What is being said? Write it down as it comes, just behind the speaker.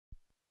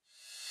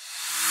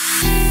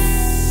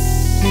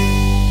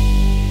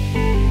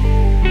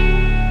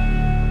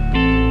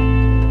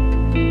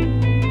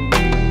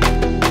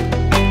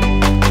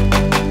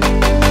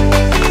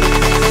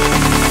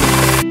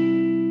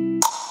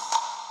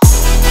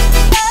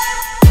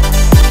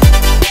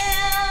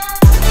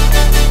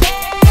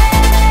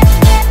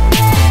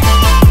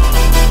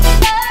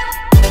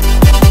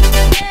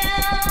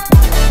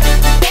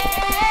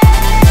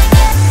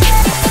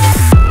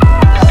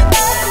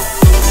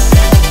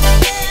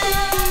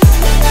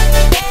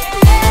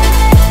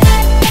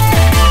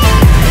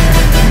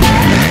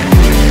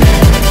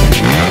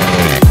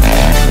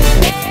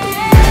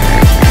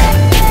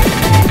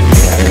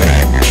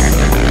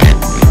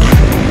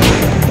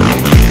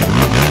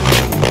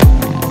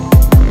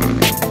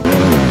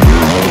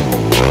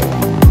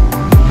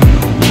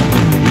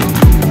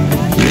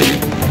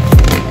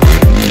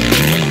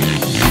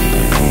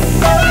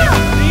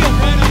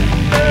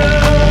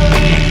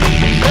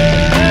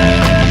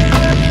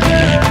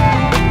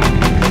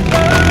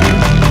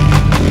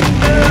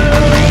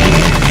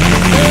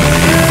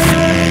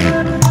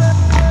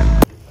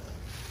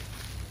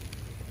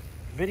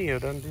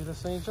even do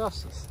this any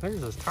justice. There's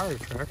those tire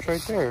tracks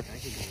right there.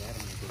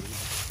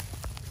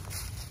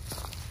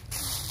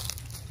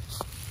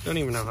 Don't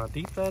even know how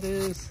deep that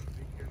is.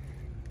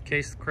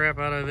 Cased the crap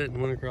out of it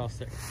and went across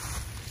there.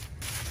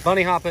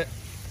 Bunny hop it.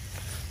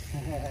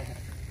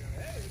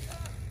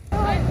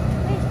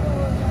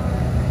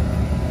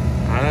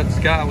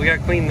 We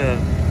gotta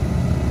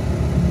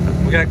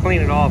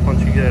clean it off once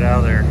you get it out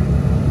of there.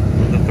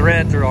 The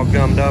threads are all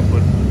gummed up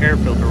with air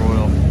filter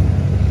oil.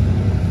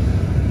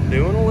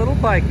 Doing a little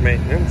bike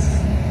maintenance.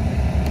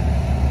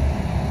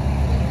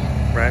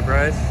 Right,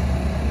 Bryce?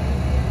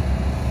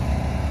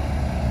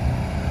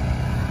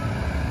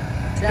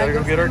 Gotta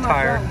go get our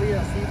tire. See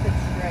if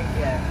it's straight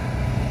yet.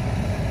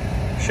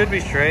 Should be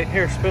straight.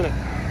 Here, spin it.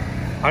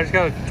 I just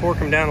gotta torque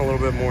them down a little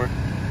bit more.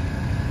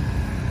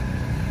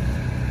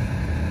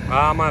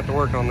 I might have to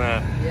work on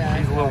that. Yeah,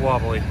 he's a little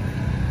wobbly.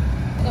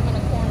 I'm in a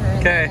corner.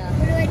 Okay.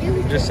 What do I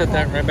do? Just set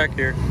that right back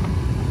here.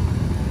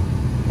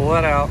 Pull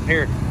that out.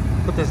 Here,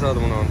 put this other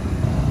one on.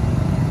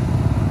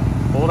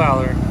 Pull it out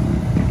of there.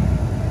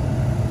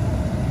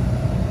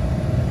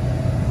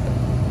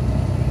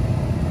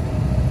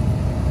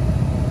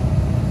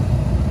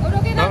 Oh,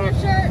 don't get on your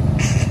shirt.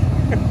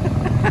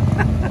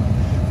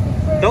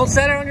 Don't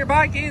set it on your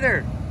bike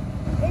either.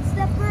 It's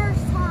the first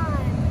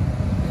time.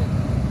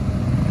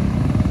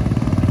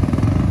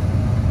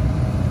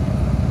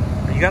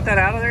 You got that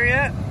out of there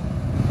yet?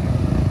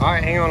 All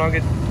right, hang on. I'll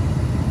get.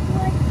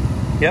 What?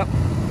 Yep.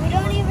 We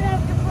don't even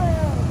have to put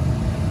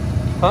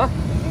Huh?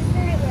 Just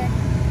right here.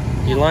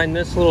 You line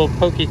this little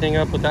pokey thing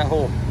up with that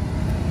hole.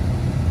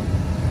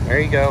 There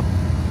you go.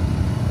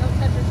 Don't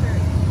touch your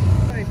shirt.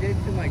 I did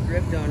to my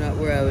grip donut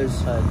where I was.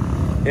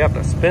 You have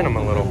to spin them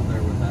a little.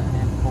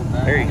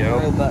 There you go.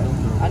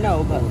 I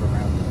know, but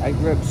I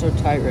grip so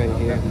tight right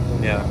here.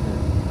 Yeah.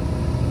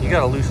 You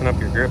got to loosen up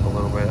your grip a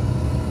little bit.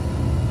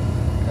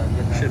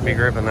 Shouldn't be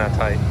gripping that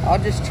tight. I'll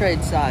just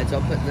trade sides.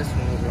 I'll put this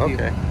one over here.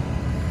 Okay.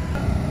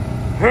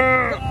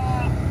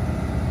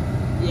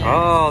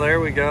 Oh, there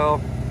we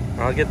go.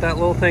 I'll get that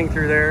little thing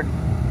through there.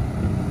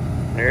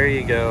 There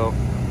you go.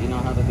 You know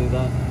how to do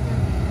that?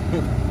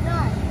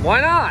 Why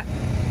not?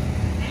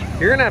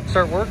 You're gonna have to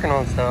start working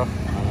on stuff.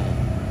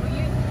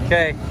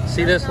 Okay,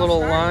 see this little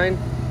line?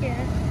 Yeah.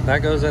 That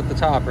goes at the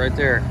top right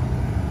there.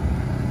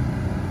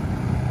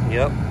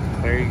 Yep,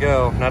 there you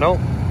go. Now don't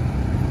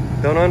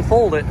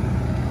unfold it.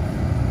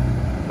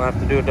 I'll have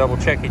to do a double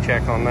checky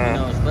check on that.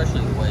 You know,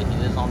 especially the way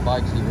he is on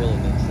bikes, he really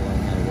needs to learn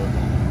how to work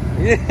on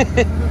it.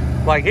 Yeah.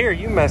 Like here,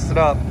 you messed it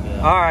up.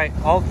 Yeah. All right,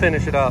 I'll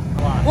finish it up.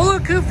 Well,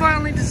 look who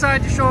finally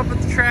decided to show up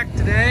at the track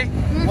today.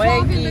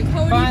 Wakey,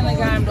 finally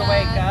got him to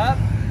wake up.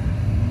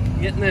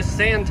 Getting this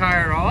sand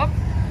tire off.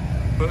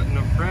 Putting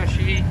a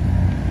freshy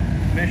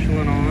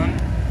Michelin on.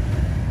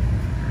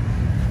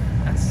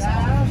 That's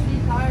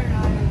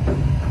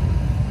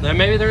then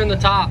maybe they're in the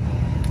top.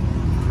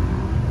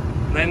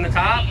 They in the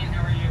top? You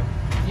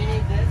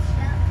need this?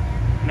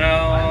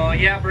 No,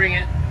 yeah, bring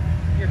it.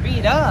 You're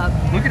beat up.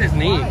 Look at his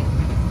knee.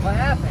 What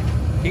happened?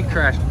 He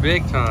crashed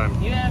big time.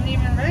 You haven't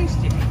even raced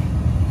it.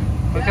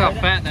 Look how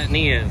fat that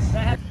knee is.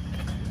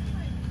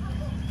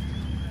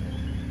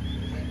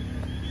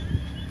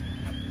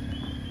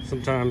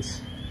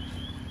 Sometimes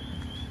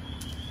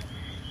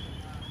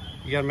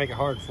you gotta make it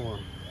hard for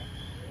them.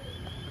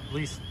 At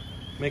least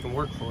make them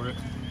work for it.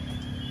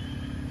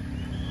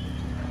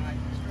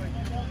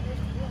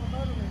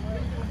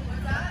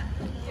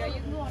 Yeah, you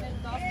can go on it.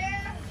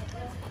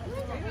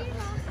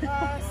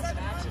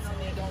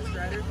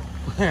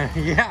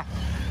 Yeah.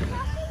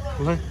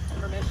 Look.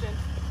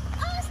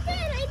 Austin, I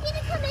need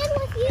to come in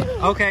with you.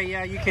 Okay,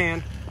 yeah, you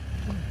can.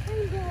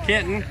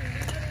 Kitten.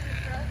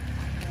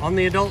 On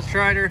the adult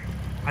strider.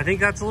 I think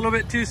that's a little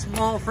bit too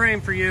small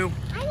frame for you.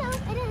 I know, it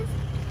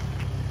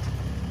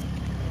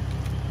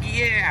is.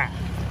 Yeah.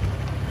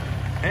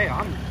 Hey,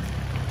 I'm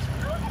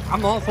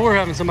all for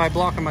having somebody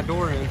blocking my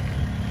door in.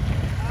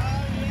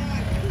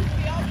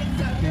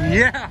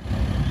 Yeah.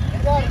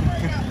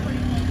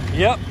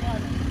 Yep.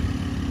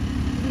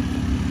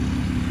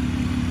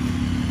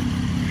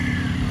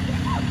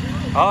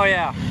 Oh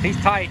yeah, he's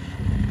tight.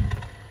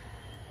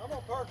 I'm gonna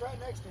park right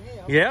next to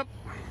him. Yep.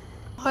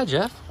 Hi,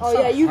 Jeff. Oh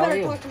yeah, you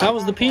better talk to me. How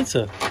was the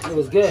pizza? It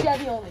was good.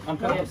 Chevy only. I'm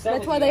pretty upset.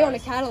 That's why they own a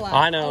Cadillac.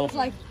 I know. It's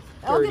like,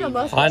 I'll get a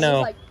Mustang. I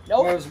know. It's like,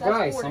 nope, Where's that's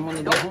Bryce? 40. I'm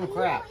gonna give him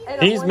crap.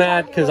 He's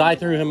mad because I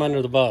threw him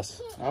under the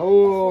bus.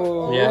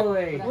 Oh, Yeah.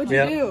 really? What'd you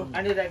Yep. do?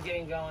 I knew that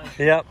getting going.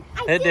 Yep,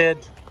 it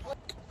did.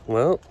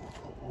 Well,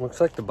 looks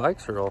like the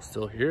bikes are all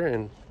still here,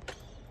 and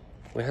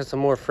we had some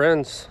more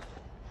friends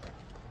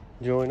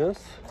join us,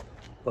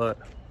 but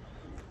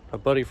a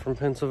buddy from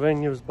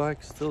Pennsylvania's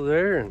bike's still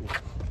there,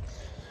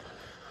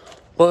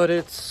 but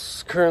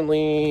it's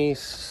currently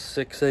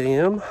 6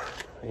 a.m.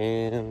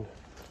 and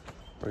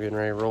we're getting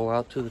ready to roll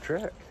out to the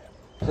track.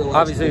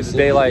 Obviously it's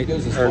daylight,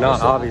 or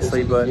not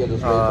obviously, but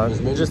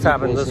just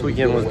happened this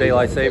weekend was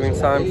daylight savings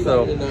time,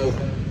 so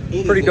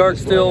pretty dark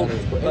still.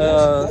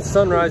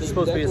 Sunrise is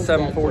supposed to be at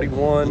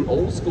 7:41.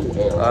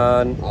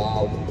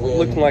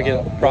 Looking like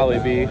it'll probably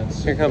be.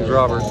 Here comes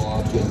Robert.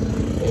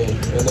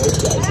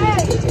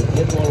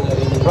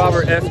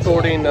 Robert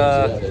escorting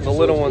the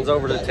little ones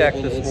over to tech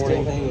this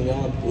morning.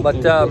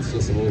 But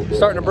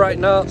starting to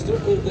brighten up.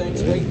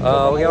 We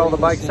got all the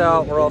bikes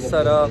out. We're all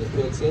set up.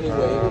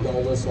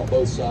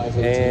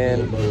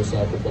 And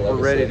we're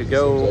ready to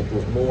go.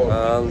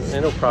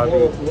 It'll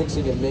probably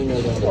be,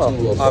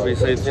 well,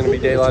 obviously it's going to be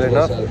daylight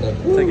enough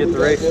to get the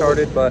race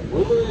started. But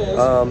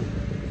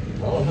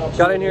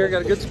got in here,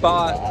 got a good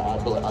spot.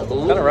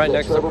 Kind of right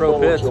next to the pro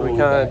pits. We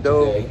kind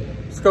of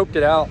scoped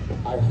it out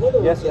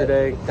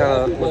yesterday. Kind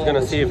of was going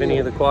to see if any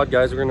of the quad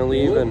guys were going to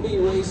leave, and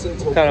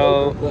kind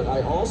of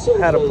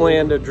had a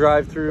plan to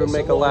drive through and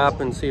make a lap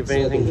and see if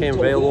anything came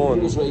available.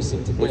 And we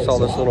saw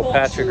this little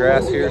patch of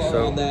grass here,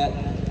 so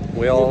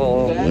we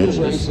all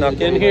just snuck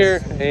in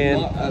here,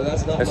 and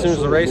as soon as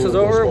the race is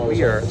over,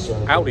 we are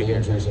out of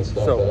here.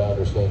 So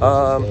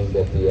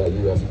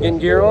getting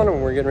gear on,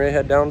 and we're getting ready to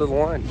head down to the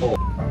line.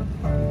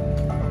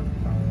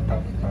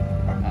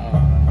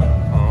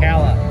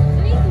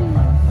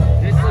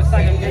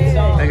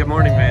 Hey, good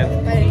morning,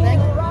 man. Hey, thank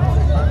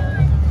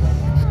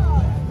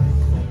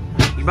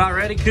you. You about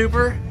ready,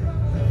 Cooper?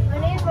 I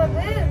need my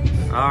boots.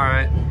 All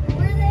right.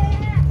 Where they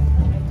at?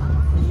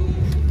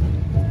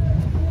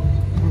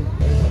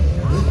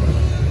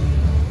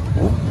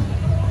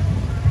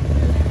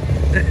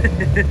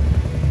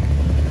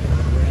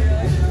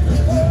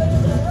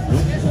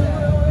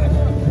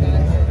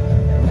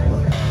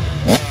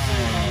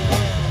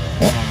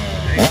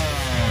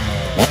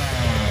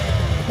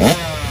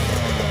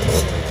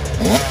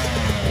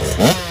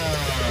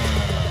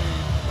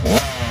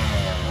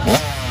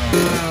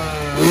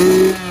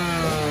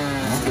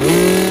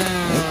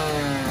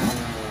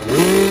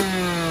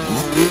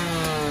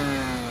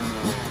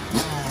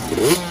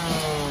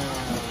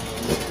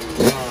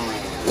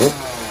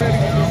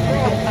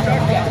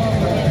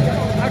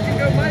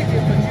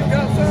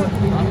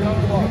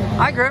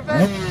 Hi,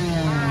 Griffin.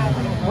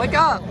 Wake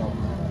up.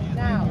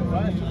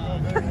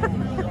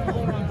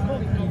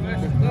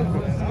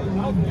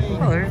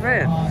 Oh, there's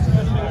Van.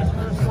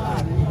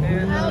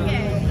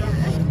 Okay.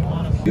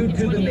 Due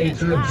to the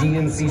nature of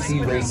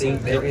GNCC racing,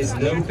 there is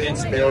no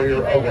fence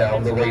barrier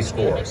around the race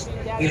course.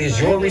 It is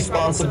your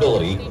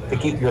responsibility to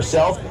keep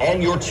yourself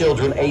and your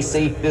children a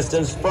safe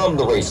distance from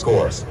the race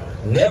course.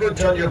 Never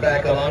turn your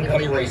back on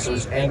oncoming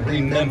racers, and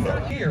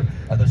remember, here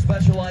are the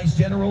specialized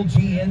General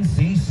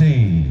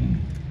GNCC.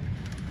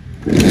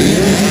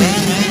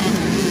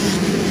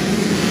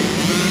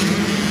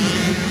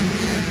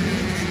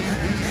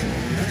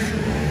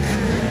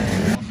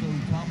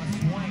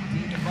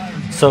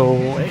 So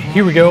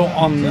here we go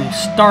on the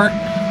start.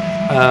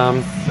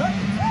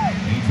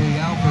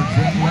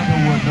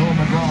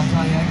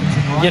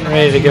 Getting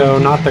ready to go,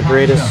 not the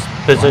greatest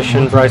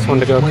position. Bryce wanted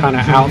to go kind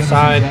of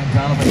outside and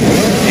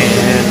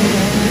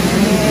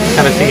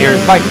kind of see here.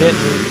 His bike didn't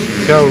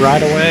go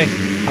right away.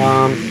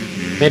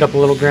 Made up a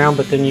little ground,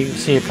 but then you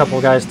see a couple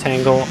of guys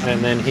tangle,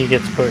 and then he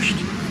gets pushed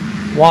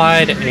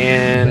wide,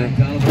 and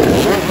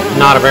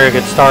not a very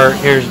good start.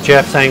 Here's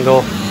Jeff's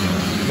angle.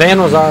 Van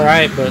was all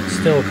right, but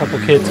still a couple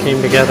kids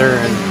came together,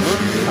 and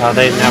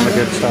they didn't have a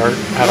good start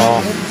at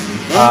all.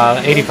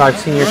 85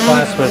 senior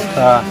class with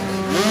our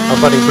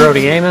buddy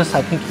Brody Amos.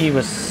 I think he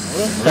was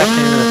second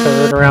or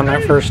third around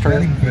that first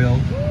turn.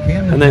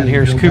 And then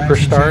here's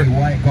Cooper's start.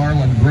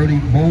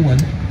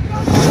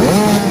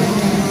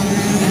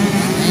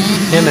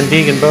 Him and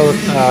Deegan both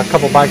a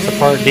couple bikes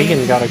apart.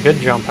 Deegan got a good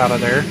jump out of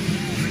there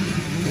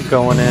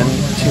going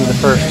into the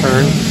first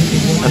turn.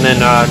 And then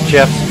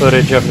Jeff's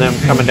footage of them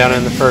coming down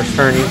in the first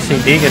turn. You can see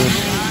Deegan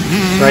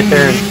right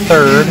there in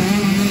third.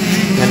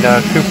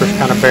 And Cooper's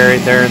kind of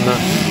buried there in the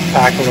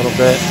pack a little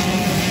bit.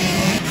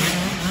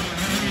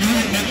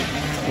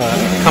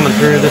 Coming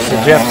through, this is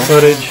Jeff's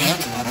footage.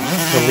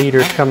 The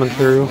leader's coming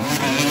through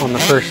on the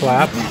first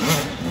lap.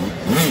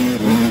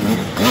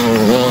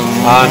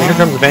 And here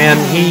comes Van.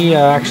 He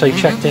actually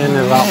checked in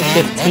at about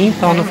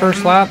 15th on the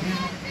first lap.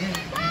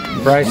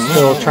 Bryce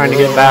still trying to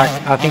get back.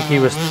 I think he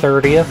was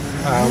 30th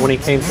when he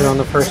came through on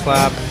the first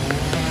lap.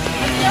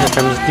 Here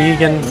comes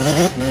Deegan.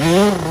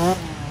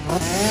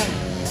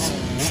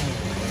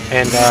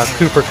 And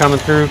Cooper coming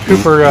through.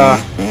 Cooper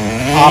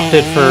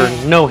opted for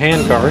no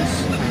hand guards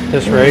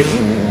this race.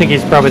 I think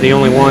he's probably the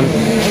only one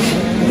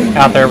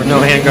out there with no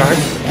hand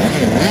guards.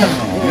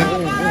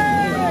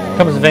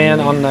 Comes Van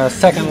on the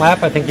second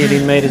lap. I think he'd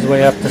even made his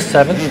way up to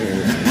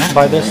 7th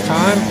by this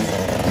time.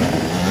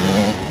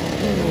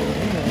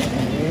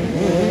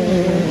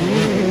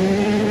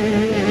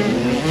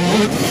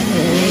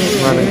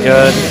 Running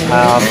good.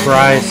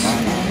 Bryce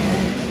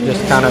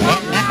just kind of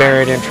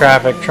buried in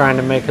traffic trying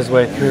to make his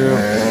way through.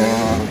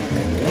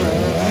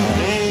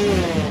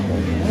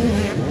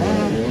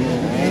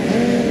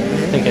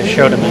 I think it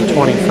showed him in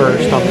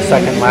 21st on the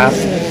second lap.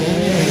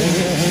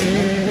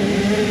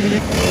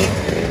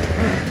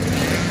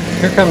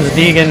 Here comes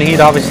Deegan.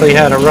 He'd obviously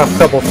had a rough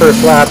couple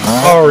first laps,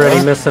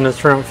 already missing his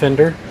front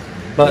fender,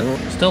 but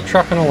still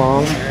trucking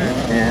along.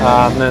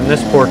 And then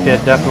this poor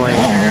kid definitely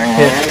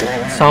hit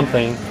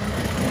something.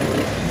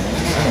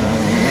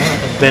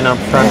 Been up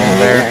front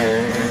there.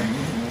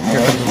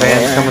 Here comes the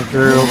van coming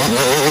through.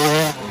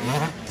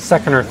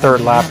 Second or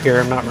third lap here,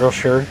 I'm not real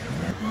sure.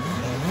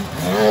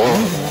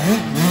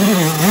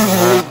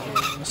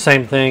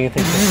 Same thing, I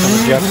think this is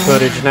some jet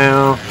footage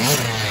now.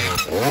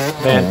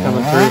 Van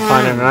coming through,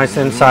 finding a nice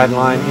inside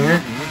line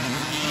here.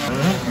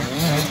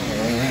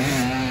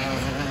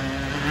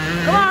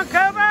 Come on,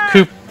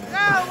 Cooper!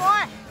 Go,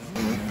 boy!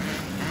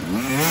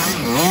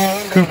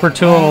 Cooper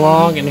tooling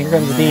along, and here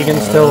comes Deegan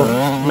still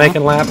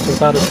making laps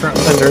without his front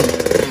fender.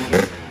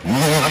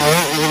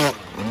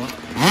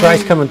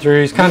 Bryce coming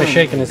through, he's kind of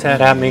shaking his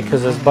head at me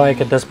because his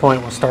bike at this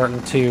point was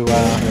starting to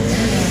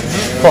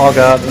clog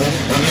up.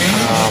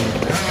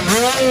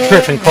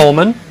 Griffin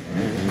Coleman.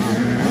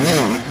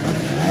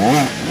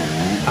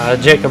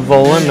 Jacob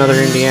Volan, another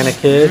Indiana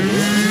kid.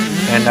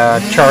 And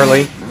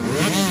Charlie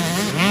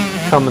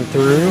coming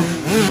through.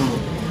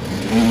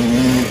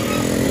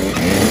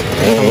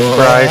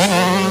 Bryce.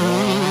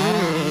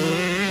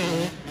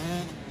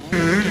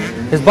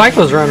 His bike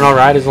was running all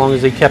right as long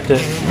as he kept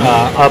it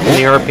up in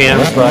the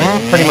RPMs, but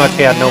pretty much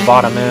he had no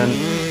bottom end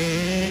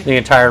the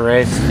entire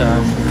race.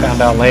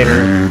 Found out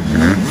later.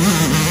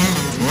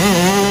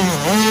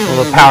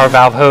 Well, the power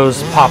valve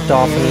hose popped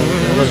off and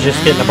it was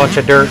just getting a bunch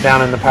of dirt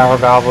down in the power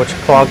valve, which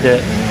clogged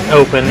it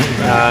open.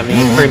 And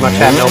he pretty much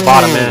had no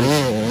bottom end.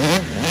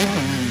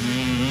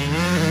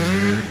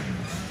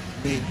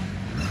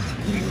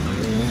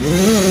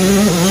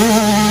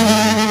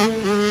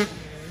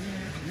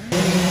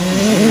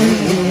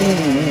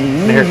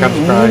 And here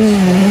comes Bryce.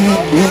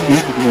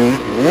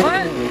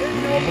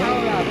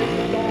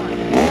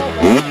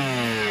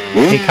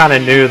 He kind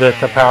of knew that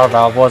the power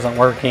valve wasn't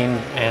working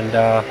and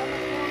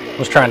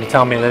was trying to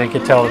tell me that he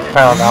could tell that the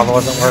power valve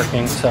wasn't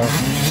working. So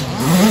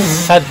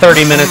had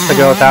 30 minutes to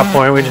go at that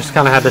point. We just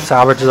kind of had to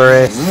salvage the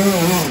race.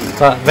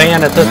 But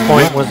Van at this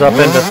point was up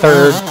into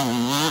third.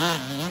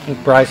 I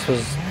think Bryce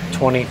was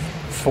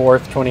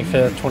 24th,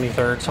 25th,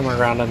 23rd, somewhere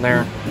around in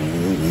there.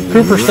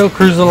 Cooper still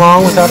cruising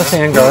along without his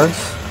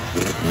handguards.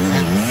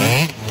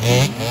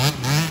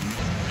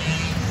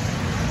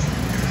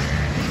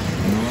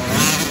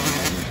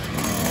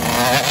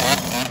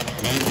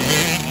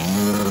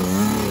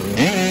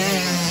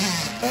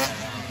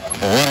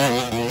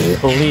 I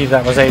believe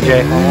that was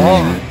AJ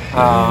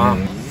Hall,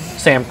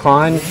 Sam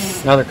Klein,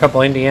 another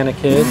couple Indiana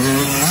kids.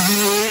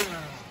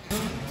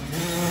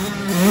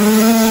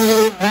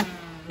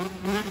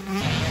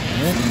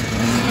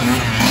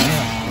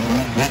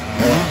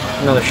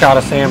 Another shot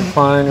of Sam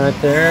Klein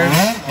right there.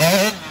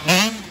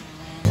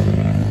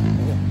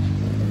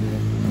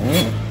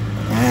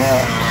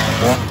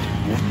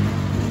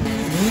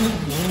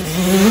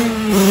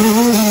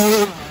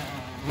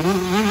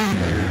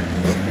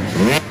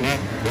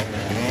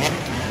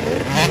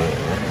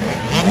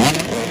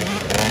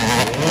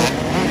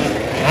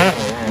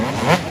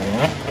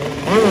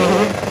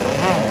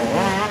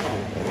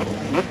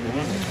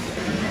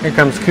 Here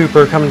comes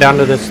Cooper coming down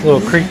to this little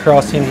creek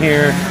crossing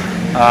here.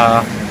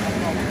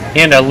 He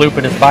ended up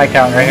looping his bike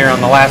out right here on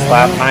the last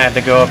lap, and I had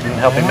to go up and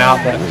help him out.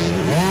 But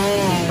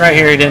right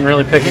here, he didn't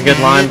really pick a good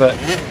line, but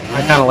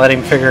I kind of let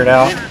him figure it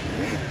out.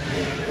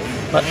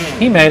 But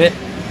he made it.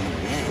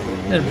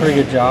 Did a pretty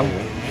good job.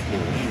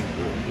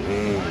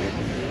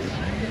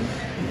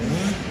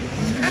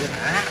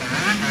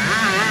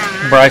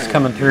 Bryce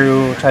coming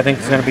through, which I think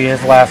is going to be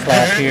his last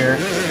lap here.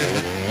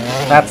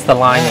 That's the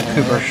line that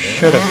Cooper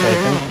should have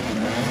taken.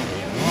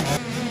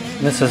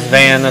 This is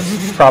Van,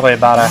 that's probably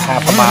about a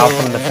half a mile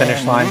from the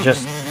finish line,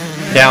 just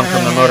down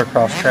from the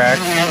motocross track.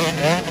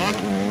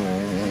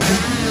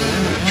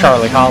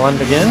 Charlie Holland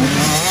again.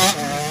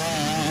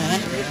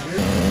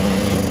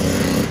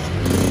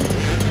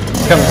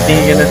 Comes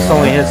Deegan, it's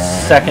only his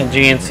second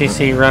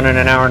GNCC running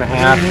an hour and a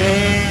half.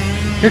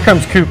 Here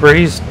comes Cooper,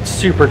 he's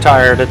super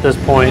tired at this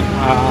point.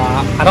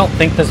 I don't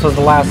think this was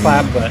the last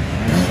lap, but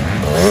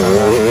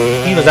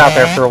he was out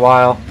there for a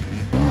while.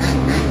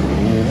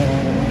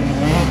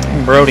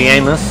 Brody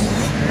Amos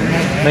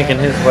making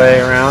his way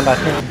around.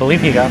 I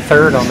believe he got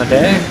third on the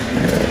day,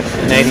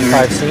 an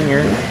 85 senior.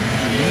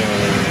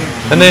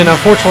 And then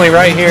unfortunately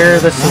right here,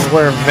 this is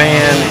where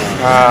Van,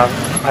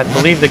 I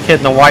believe the kid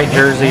in the white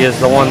jersey is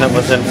the one that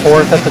was in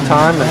fourth at the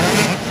time.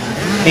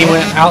 And he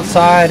went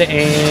outside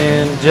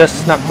and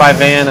just snuck by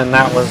Van, and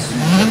that was...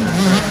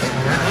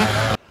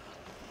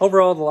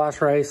 Overall, the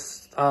last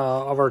race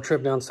of our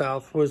trip down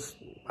south was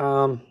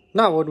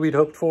not what we'd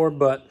hoped for,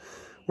 but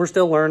we're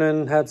still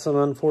learning. Had some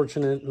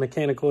unfortunate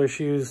mechanical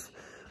issues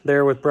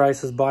there with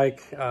Bryce's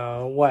bike.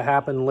 What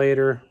happened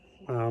later,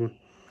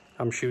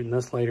 I'm shooting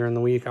this later in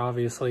the week,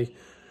 obviously.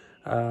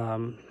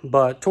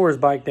 But tore his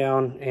bike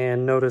down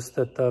and noticed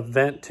that the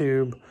vent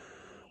tube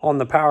on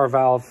the power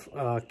valve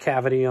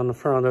cavity on the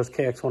front of those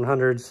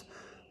KX100s,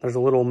 there's a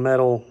little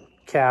metal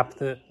cap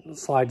that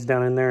slides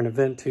down in there in a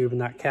vent tube,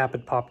 and that cap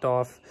had popped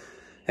off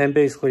and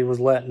basically was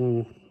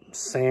letting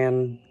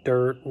sand,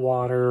 dirt,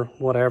 water,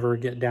 whatever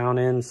get down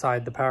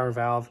inside the power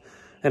valve,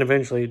 and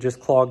eventually it just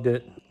clogged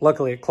it.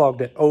 Luckily it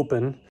clogged it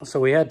open, so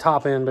we had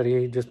top end, but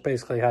he just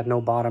basically had no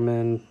bottom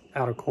end,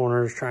 out of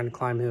corners, trying to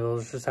climb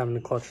hills, just having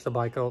to clutch the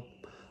bike up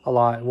a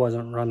lot. It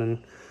wasn't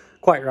running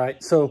quite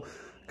right. So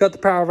got the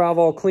power valve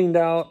all cleaned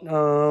out.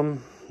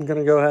 I'm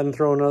gonna go ahead and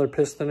throw another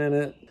piston in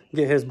it,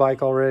 get his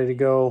bike all ready to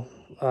go.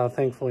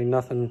 Thankfully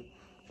nothing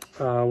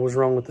was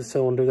wrong with the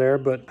cylinder there,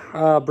 but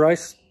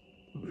Bryce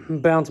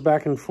bounced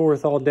back and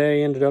forth all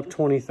day, ended up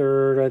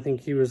 23rd. I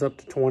think he was up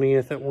to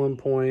 20th at one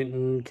point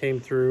and came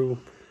through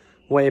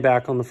way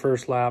back on the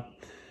first lap.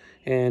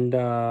 And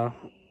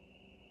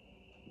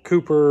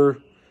Cooper,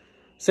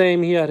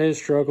 same, he had his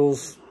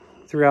struggles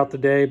throughout the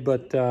day,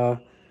 but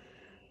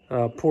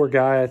poor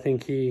guy, I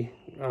think he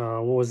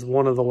was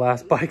one of the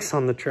last bikes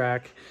on the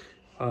track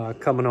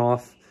coming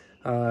off.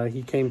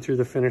 He came through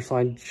the finish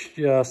line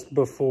just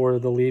before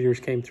the leaders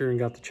came through and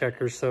got the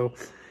checkers, so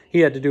he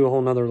had to do a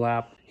whole nother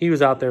lap. He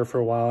was out there for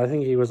a while. I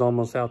think he was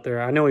almost out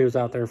there. I know he was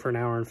out there for an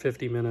hour and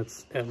 50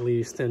 minutes at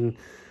least, and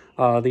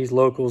these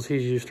locals,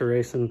 he's used to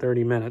racing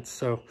 30 minutes,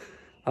 so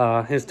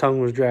his tongue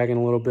was dragging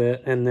a little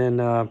bit. And then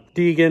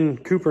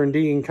Cooper and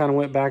Deegan kind of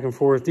went back and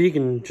forth.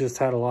 Deegan just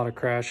had a lot of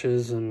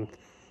crashes and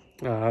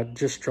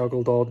just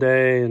struggled all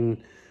day, and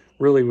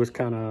really was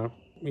kind of,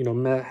 you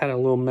know, had a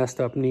little messed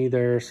up knee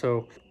there.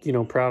 So, you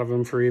know, proud of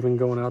him for even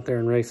going out there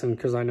and racing,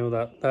 because I know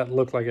that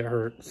looked like it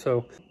hurt.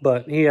 So,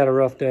 but he had a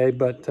rough day.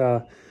 But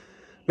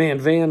man,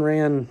 Van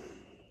ran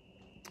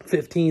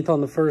 15th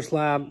on the first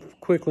lap,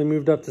 quickly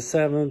moved up to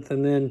 7th,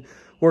 and then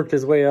worked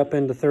his way up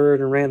into 3rd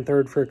and ran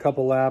 3rd for a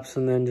couple laps,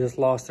 and then just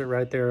lost it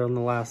right there on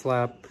the last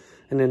lap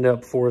and ended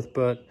up 4th.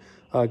 But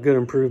good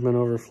improvement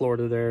over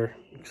Florida there.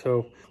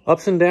 So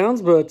ups and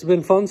downs, but it's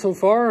been fun so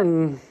far,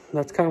 and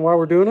that's kind of why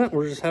we're doing it.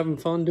 We're just having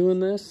fun doing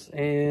this,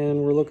 and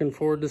we're looking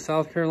forward to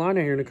South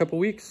Carolina here in a couple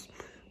weeks.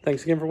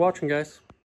 Thanks again for watching, guys.